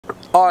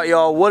Alright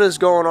y'all, what is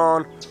going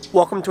on?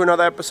 Welcome to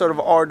another episode of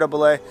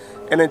RAA,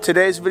 and in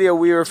today's video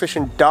we are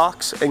fishing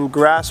docks and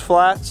grass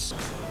flats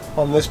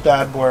on this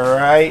bad boy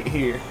right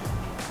here.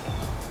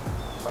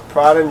 My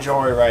pride and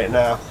joy right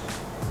now.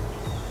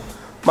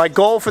 My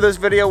goal for this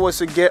video was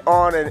to get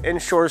on an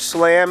inshore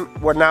slam.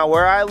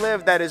 Where I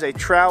live, that is a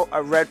trout,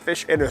 a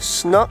redfish, and a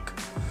snook,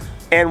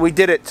 and we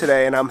did it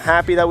today, and I'm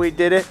happy that we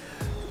did it.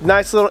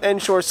 Nice little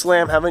inshore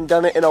slam. Haven't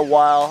done it in a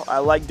while. I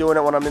like doing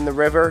it when I'm in the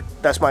river.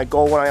 That's my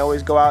goal when I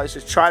always go out, is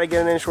just try to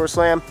get an inshore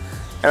slam,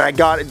 and I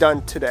got it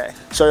done today.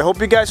 So I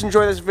hope you guys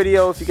enjoy this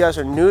video. If you guys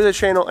are new to the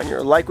channel and you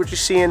like what you're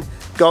seeing,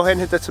 go ahead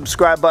and hit that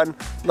subscribe button,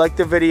 like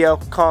the video,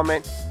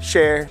 comment,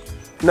 share.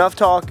 Enough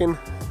talking,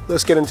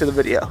 let's get into the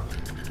video.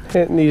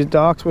 Hitting these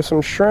docks with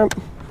some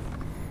shrimp.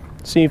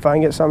 See if I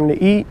can get something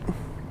to eat.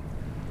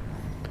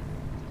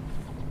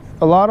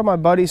 A lot of my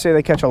buddies say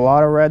they catch a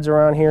lot of reds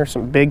around here,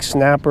 some big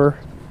snapper.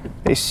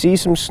 They see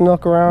some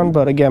snook around,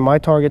 but again, my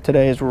target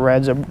today is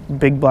reds, a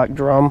big black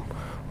drum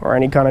or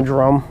any kind of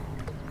drum.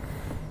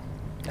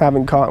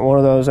 Haven't caught one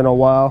of those in a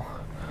while.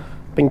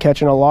 Been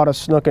catching a lot of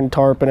snook and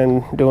tarpon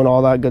and doing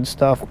all that good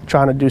stuff,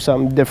 trying to do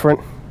something different.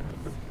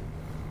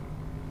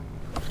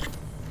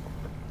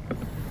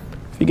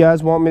 If you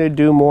guys want me to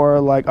do more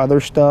like other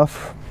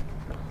stuff,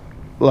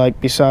 like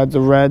besides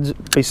the reds,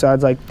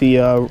 besides like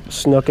the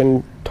snook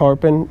and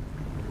tarpon,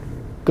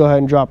 go ahead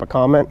and drop a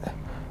comment.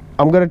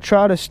 I'm gonna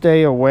try to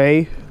stay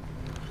away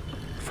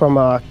from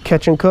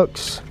catch and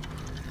cooks,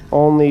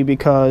 only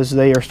because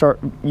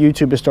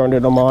YouTube is starting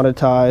to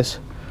demonetize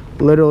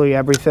literally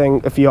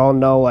everything, if y'all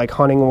know, like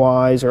hunting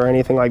wise or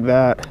anything like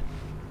that.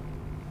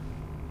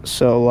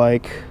 So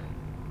like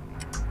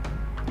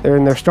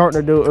they're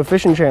starting to do it with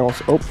fishing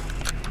channels. Oh,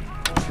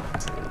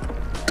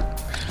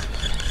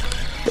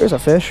 there's a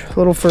fish,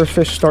 little first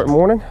fish start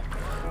morning.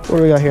 What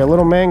do we got here?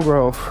 Little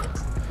mangrove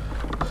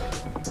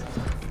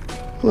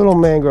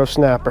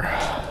snapper.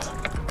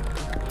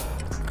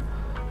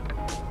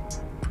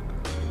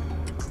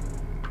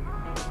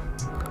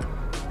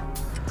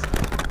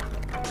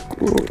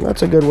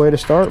 That's a good way to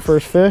start,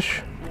 first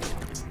fish.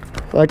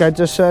 Like I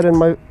just said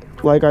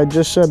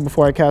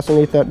before I cast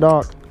underneath that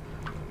dock.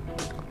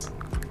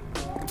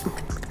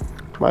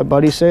 My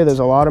buddies say there's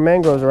a lot of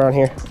mangroves around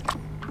here.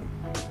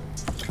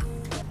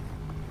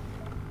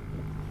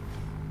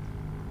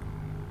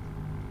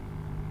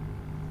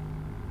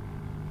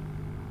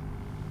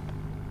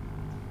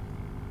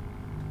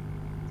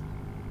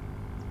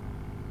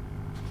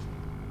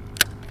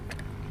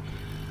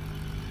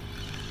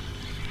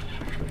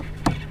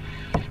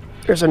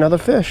 There's another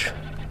fish.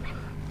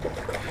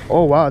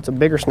 Oh wow, it's a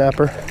bigger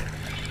snapper.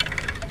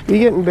 We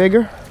getting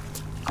bigger.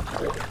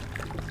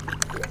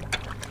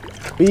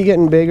 We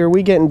getting bigger,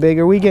 we getting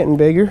bigger, we getting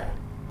bigger.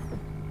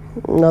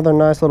 Another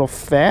nice little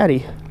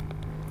fatty.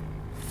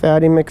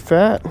 Fatty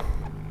McFat.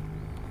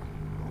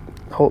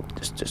 Hope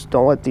just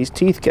don't let these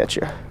teeth catch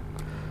you.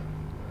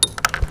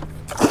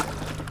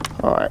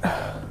 Alright.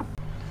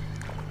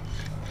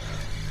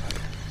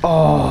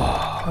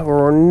 Oh,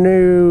 I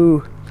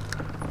knew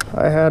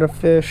I had a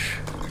fish.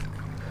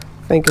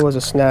 I think it was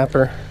a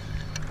snapper.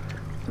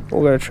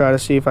 We're gonna try to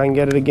see if I can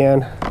get it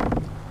again.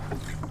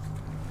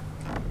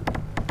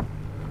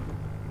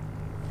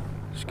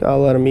 Just gotta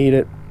let him eat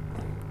it.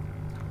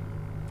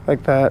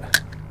 Like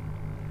that.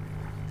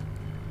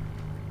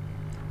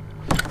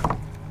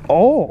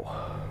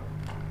 Oh!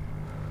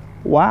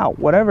 Wow,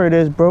 whatever it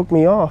is broke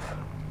me off.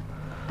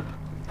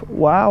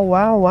 Wow,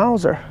 wow,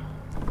 wowzer.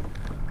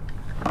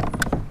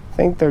 I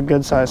think they're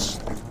good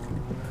size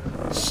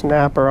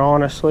snapper,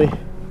 honestly.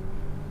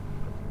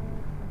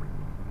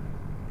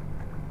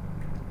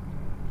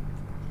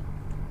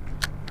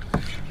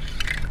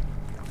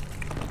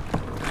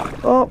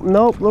 Oh,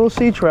 nope, little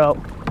sea trout.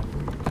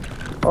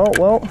 Oh,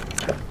 well.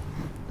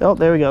 Oh,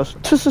 there he goes.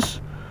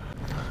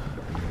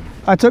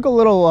 I took a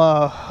little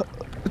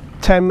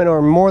 10-minute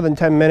or more than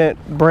 10-minute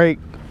break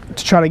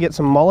to try to get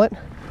some mullet.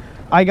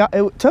 I got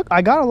a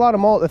lot of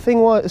mullet. The thing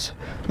was,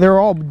 they're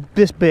all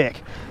this big.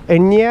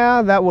 And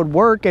yeah, that would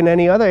work in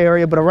any other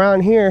area, but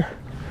around here,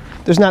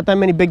 there's not that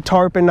many big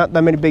tarpon, not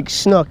that many big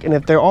snook, and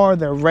if there are,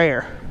 they're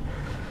rare.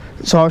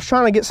 So I was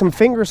trying to get some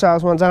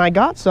finger-sized ones, and I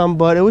got some,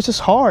 but it was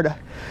just hard.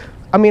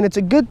 I mean, it's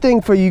a good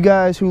thing for you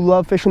guys who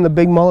love fishing the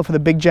big mullet for the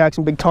big jacks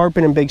and big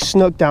tarpon and big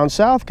snook down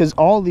south, because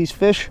all these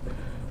fish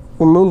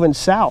were moving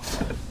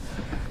south.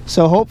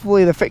 So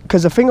hopefully,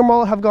 because the finger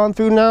mullet have gone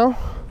through now,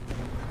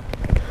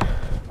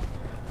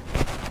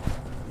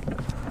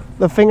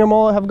 the finger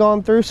mullet have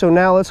gone through, so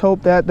now let's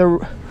hope that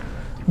the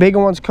bigger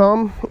ones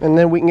come and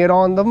then we can get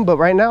on them. But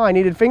right now I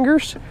needed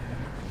fingers,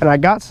 and I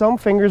got some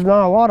fingers,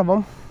 not a lot of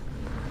them,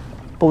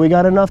 but we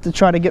got enough to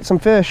try to get some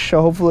fish.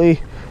 So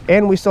hopefully,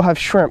 and we still have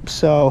shrimp,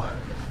 so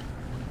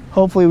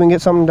hopefully we can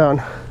get something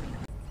done.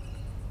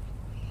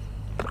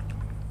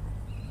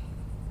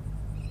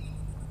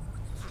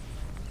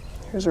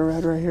 Here's a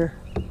red right here.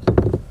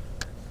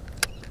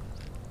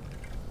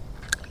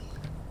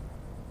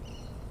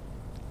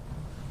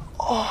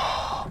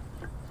 Oh,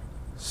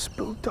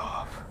 spooked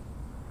off.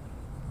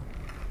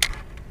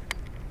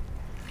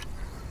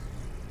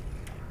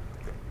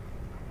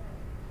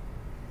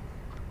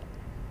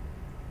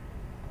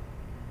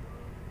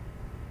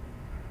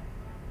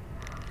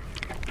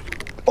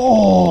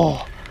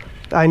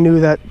 I knew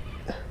that.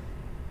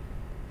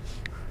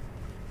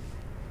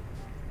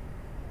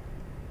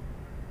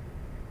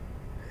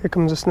 Here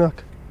comes a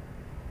snook.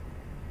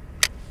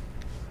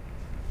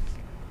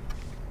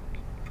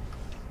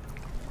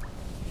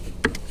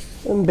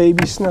 And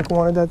baby snook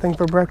wanted that thing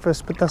for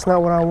breakfast, but that's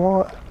not what I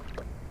want.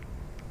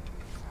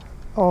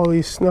 All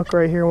these snook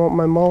right here want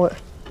my mullet.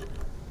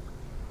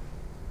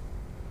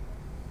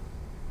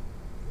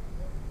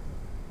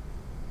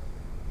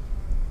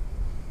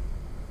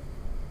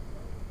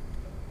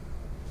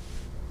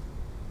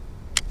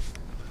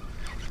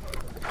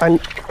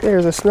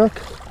 There's a snook.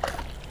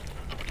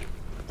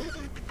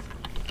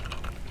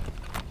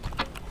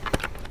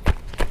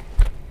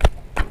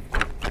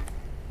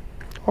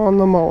 On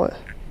the mullet.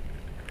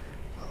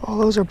 Oh,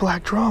 those are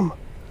black drum.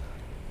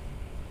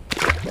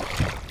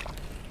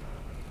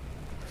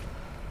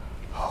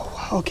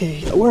 Oh,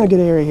 okay, we're in a good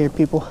area here,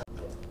 people.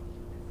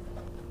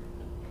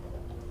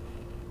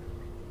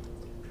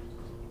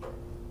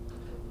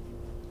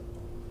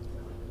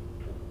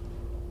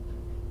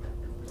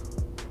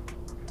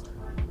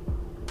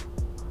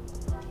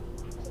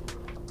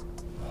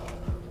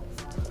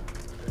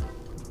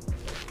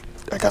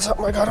 I got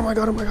something, I got him, I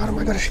got him, I got him,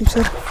 I got a sheep's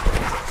head.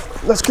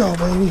 Let's go,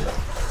 baby.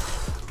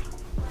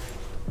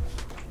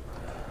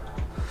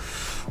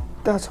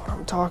 That's what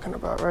I'm talking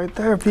about right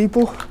there,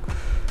 people.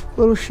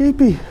 Little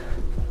sheepy.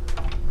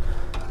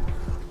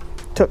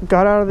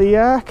 Got out of the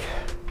yak.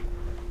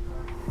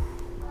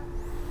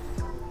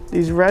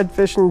 These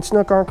redfish and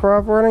snook aren't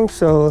cooperating,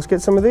 so let's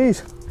get some of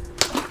these.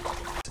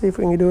 See if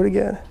we can do it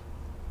again.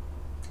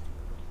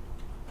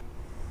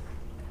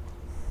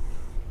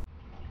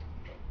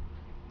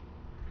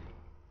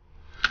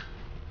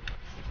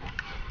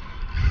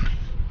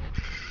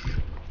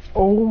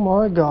 Oh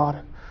my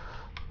God.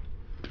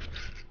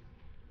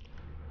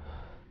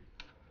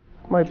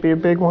 Might be a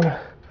big one.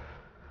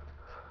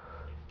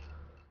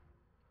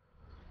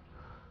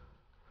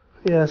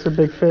 Yeah, it's a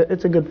big fish.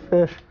 It's a good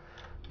fish.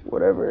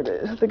 Whatever it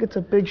is. I think it's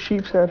a big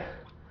sheep's head.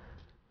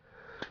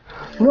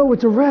 No,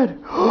 it's a red.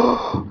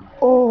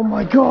 Oh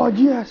my God,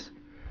 yes.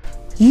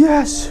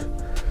 Yes.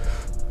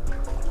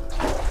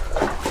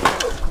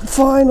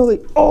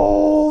 Finally.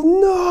 Oh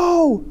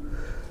no.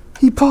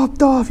 He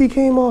popped off. He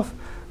came off.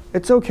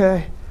 It's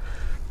okay.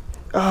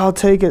 I'll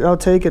take it. I'll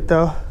take it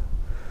though.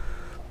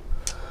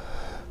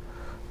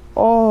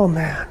 Oh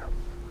man.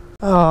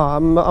 Oh,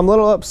 I'm a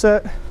little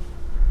upset.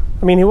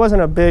 I mean, he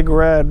wasn't a big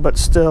red, but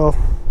still.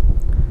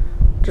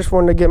 Just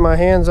wanted to get my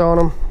hands on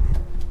him.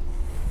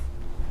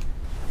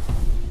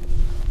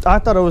 I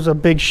thought it was a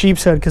big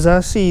sheep's head because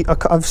I've seen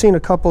a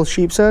couple of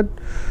sheep's head,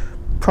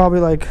 probably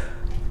like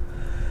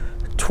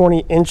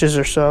 20 inches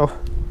or so.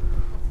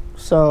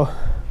 So.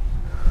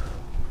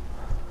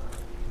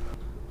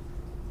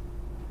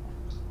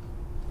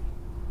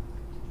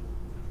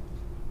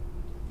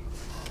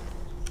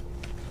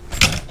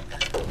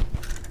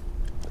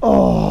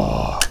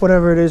 Oh,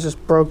 whatever it is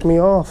just broke me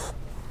off.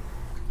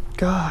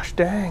 Gosh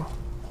dang.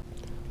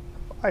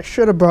 I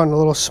should have brought in a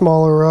little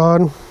smaller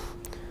rod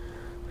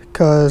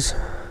because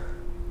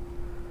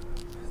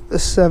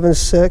this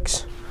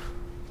 7.6,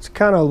 it's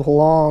kind of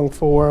long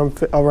for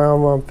where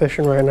around where I'm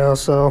fishing right now,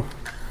 so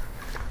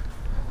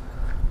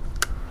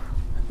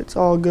it's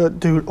all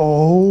good, dude.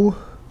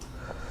 Oh,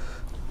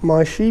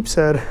 my sheep's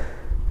head.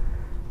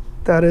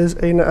 That is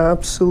an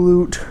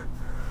absolute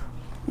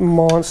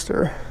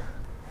monster.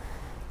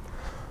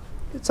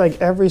 It's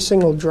like every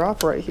single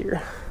drop right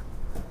here.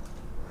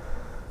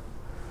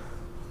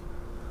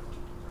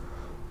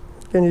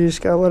 And you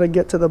just gotta let it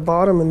get to the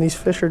bottom, and these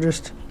fish are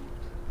just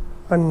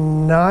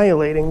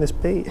annihilating this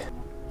bait.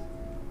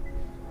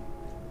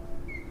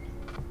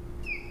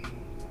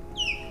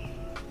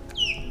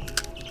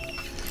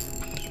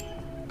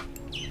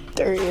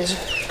 There he is.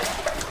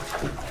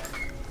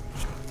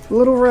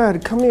 Little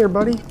red, come here,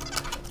 buddy.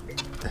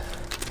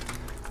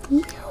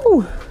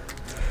 Yo!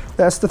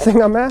 That's the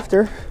thing I'm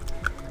after.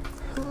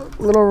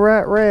 Little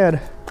red.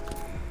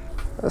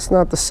 That's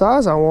not the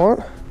size I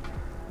want,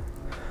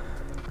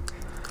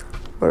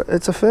 but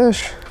it's a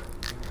fish.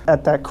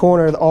 At that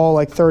corner, all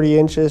like 30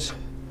 inches.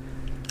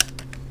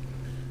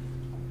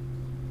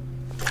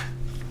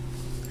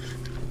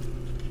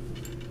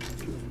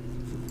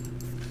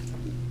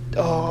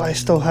 Oh, I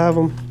still have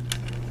him.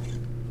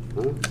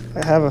 Huh?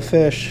 I have a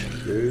fish.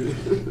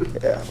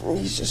 Yeah,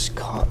 he's just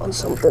caught on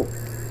something.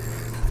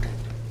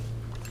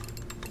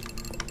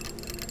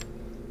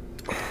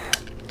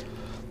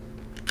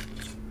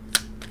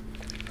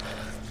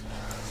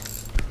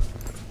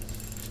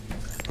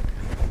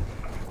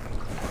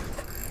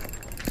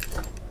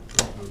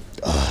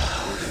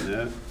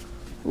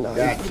 No,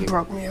 he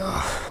broke me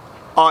off.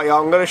 Alright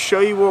y'all, I'm going to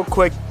show you real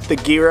quick the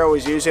gear I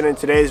was using in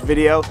today's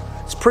video.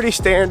 It's pretty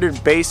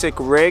standard basic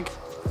rig.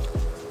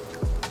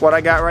 What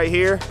I got right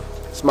here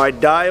is my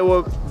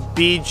Daiwa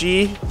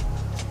Bg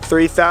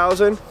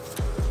 3000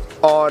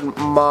 on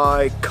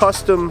my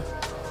custom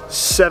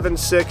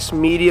 7.6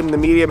 medium, the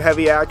medium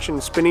heavy action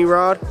spinning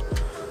rod.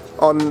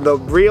 On the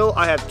reel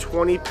I have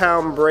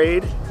 20-pound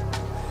braid,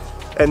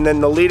 and then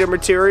the leader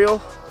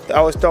material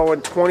I was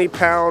throwing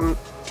 20-pound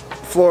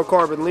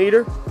fluorocarbon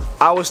leader.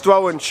 I was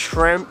throwing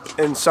shrimp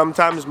and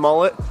sometimes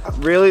mullet.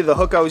 Really, the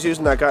hook I was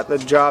using that got the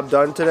job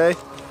done today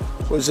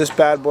was this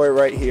bad boy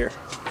right here.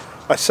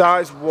 A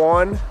size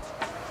 1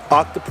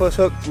 Octopus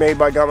hook made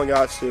by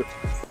Gamakatsu.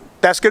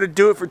 That's going to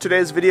do it for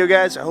today's video,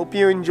 guys. I hope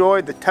you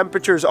enjoyed. The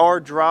temperatures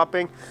are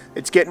dropping.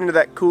 It's getting into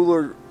that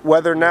cooler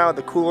weather now,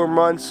 the cooler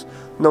months.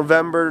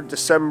 November,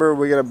 December,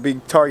 we're going to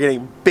be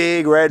targeting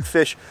big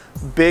redfish,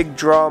 big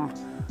drum,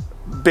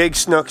 big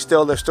snook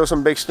still. There's still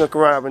some big snook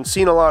around. I've been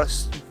seeing a lot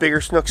of bigger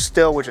snooks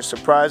still, which is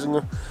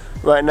surprising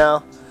right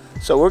now.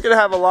 So we're going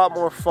to have a lot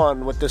more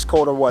fun with this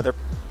colder weather.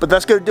 But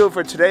that's going to do it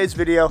for today's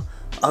video.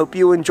 I hope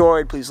you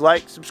enjoyed. Please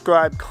like,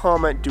 subscribe,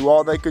 comment, do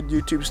all that good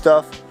YouTube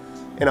stuff.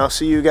 And I'll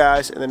see you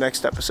guys in the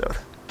next episode.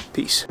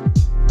 Peace.